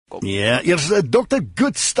kom. Ja, eers Dr.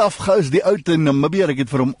 Gustav Gous, die ou in Namibië. Ek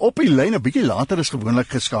het vir hom op die lyn, 'n bietjie later is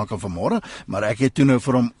gewoonlik geskakel vanmôre, maar ek het toe nou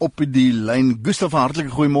vir hom op die lyn. Gustav,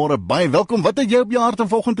 hartlike goeiemôre, baie welkom. Wat het jy op jou hart om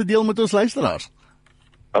vanoggend te deel met ons luisteraars?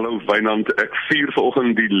 Hallo Wynand, ek vier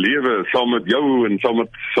vanoggend die lewe saam met jou en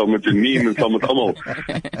saam met Janine en saam met almal.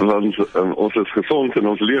 Want ons is gesond en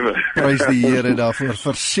ons lewe. Prys die Here daarvoor,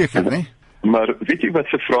 verseker, né? Maar weet jy wat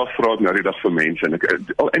se vraag vra ek nou die dag vir mense, en ek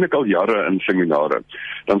eintlik al jare in seminare,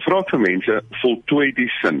 dan vra ek vir mense, voltooi die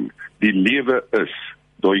sin, die lewe is,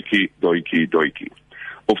 doetjie, doetjie, doetjie.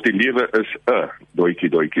 Of die lewe is doetjie,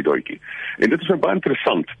 doetjie, doetjie. En dit is baie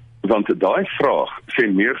interessant, want daai vraag sê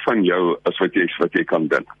meer van jou as wat jy kan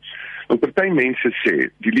dink. Want party mense sê,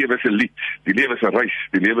 die lewe is 'n lied, die lewe is 'n reis,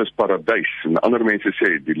 die lewe is paradys, en ander mense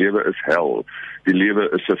sê, die lewe is hel, die lewe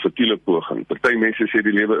is 'n futiele poging. Party mense sê,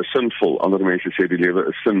 die lewe is sinvol, ander mense sê, die lewe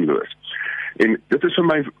is sinloos. En dit is vir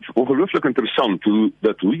my ongelooflik interessant, hoe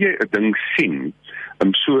jy 'n ding sien,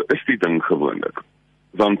 en so is die ding gewoonlik.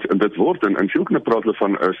 Want dit word, in sielkunde praat hulle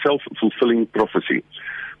van 'n self-fulfilling prophecy.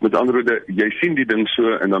 Met ander woorde, jy sien die ding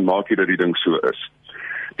so, en dan maak jy dat die ding so is.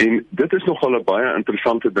 En dit is nogal 'n baie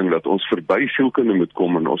interessante ding, dat ons verby sielkunde moet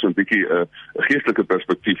kom, en ons 'n bietjie 'n geestelike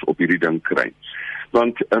perspektief op hierdie ding kry.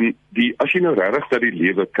 Want as jy nou regtig na die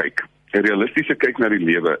lewe kyk, 'n realistiese kyk na die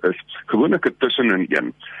lewe is gewoonlik 'n tussenin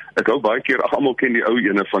een. Ek hou baie keer, almal ken die ou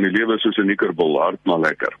ene van die lewe soos 'n nikkerbol, hard maar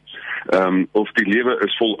lekker. Of die lewe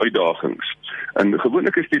is vol uitdagings. En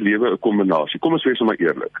gewoonlik is die lewe 'n kombinasie. Kom ons wees maar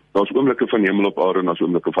eerlik. Daar's oomblikke van hemel op aarde en daar's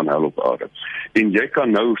oomblikke van hel op aarde. En jy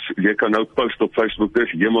kan nou post op Facebook,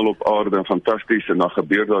 dis hemel op aarde en fantasties, en dan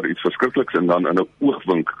gebeur daar iets verskrikliks, en dan in 'n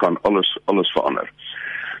oogwink kan alles verander.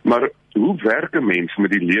 Maar hoe werk 'n mens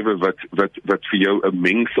met die lewe wat vir jou 'n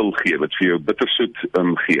mengsel gee, wat vir jou bittersoet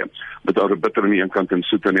gee, met daar bitter aan die een kant en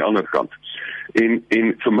soet aan die ander kant? En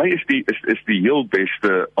vir my is die heel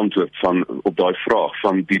beste antwoord op daai vraag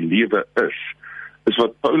van die lewe is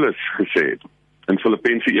wat Paulus gesê het in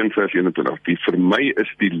Filippense 1:21. Vir my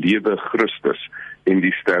is die lewe Christus en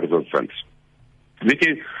die sterwe wins. Weet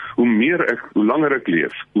jy, hoe langer ek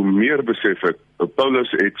leef, hoe meer besef ek,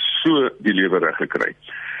 Paulus het so die lewe reg gekry.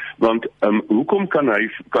 Want hoekom kan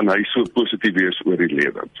hy so positief wees oor die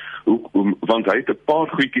lewe? Want hy het 'n paar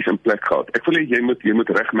goedjies in plek gehad. Ek wil hê jy moet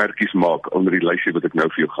regmerkies maak onder die lysie wat ek nou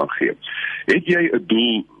vir jou gaan gee. Het jy 'n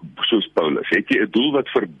doel soos Paulus? Het jy 'n doel wat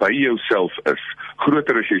verby jouself is,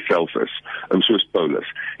 groter as jouself is, soos Paulus?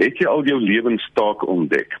 Het jy al jou lewenstaak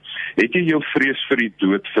ontdek? Het jy jou vrees vir die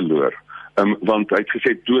dood verloor? Want hy het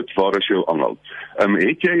gesê, dood, waar is jou angel?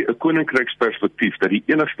 Het jy 'n koninkryksperspektief, dat die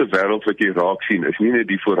enigste wêreld wat jy raak sien, is nie net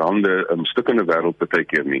die voorhande stukkende wêreld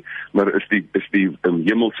partykeer nie, maar is die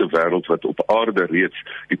hemelse wêreld wat op aarde reeds,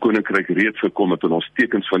 die koninkryk reeds gekom het, en ons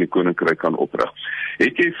tekens van die koninkryk kan oprig.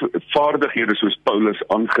 Het jy vaardighede soos Paulus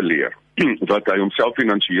aangeleer, wat hy homself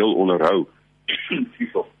finansiëel onderhou,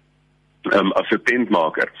 as 'n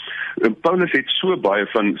tentmaker? Paulus het so baie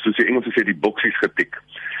van, soos die Engelse sê, die boksies getik.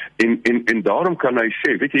 En daarom kan hy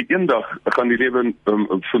sê, weet jy, eendag gaan die lewe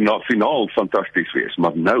finaal fantasties wees,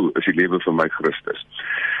 maar nou is die lewe vir my Christus.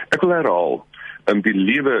 Ek wil herhaal, die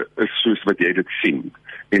lewe is soos wat jy dit sien,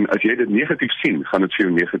 en as jy dit negatief sien, gaan dit vir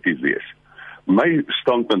jou negatief wees. My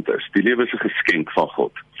standpunt is, die lewe is 'n geskenk van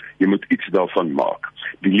God. Jy moet iets daarvan maak.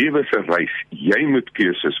 Die lewe is 'n reis, jy moet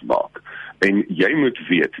keuses maak. En jy moet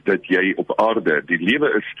weet dat jy op aarde, die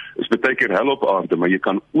lewe is baie keer hel op aarde, maar jy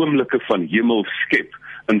kan oomblikke van hemel skep,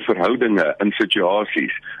 in verhoudinge, in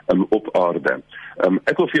situasies, op aarde.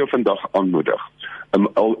 Ek wil vir jou vandag aanmoedig,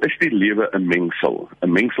 al is die lewe 'n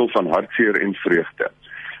mengsel van hartseer en vreugde.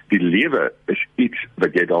 Die lewe is iets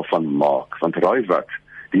wat jy daarvan maak, want raai wat,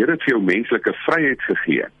 die Here het vir jou menslike vryheid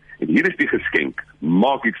gegee, en hier is die geskenk,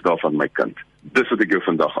 maak iets daarvan my kind. Dis wat ek jou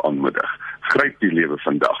vandag aanmoedig. Gryp die lewe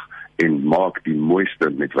vandag, en maak die mooiste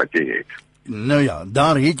met wat jy het. Nou ja,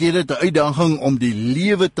 daar het jy dit, 'n uitdaging om die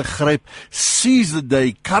lewe te gryp. Seize the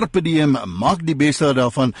day, carpe diem, maak die beste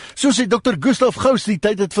daarvan. So sê Dr. Gustav Gous, die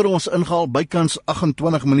tyd het vir ons ingehaal, bykans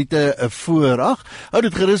 28 minute voor 8. Hou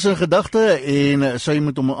dit gerus in gedagte, en sou jy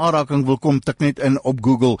met hom 'n aanraking wil kom, tik net in op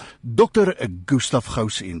Google, Dr. Gustav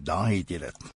Gous, en daar het jy dit.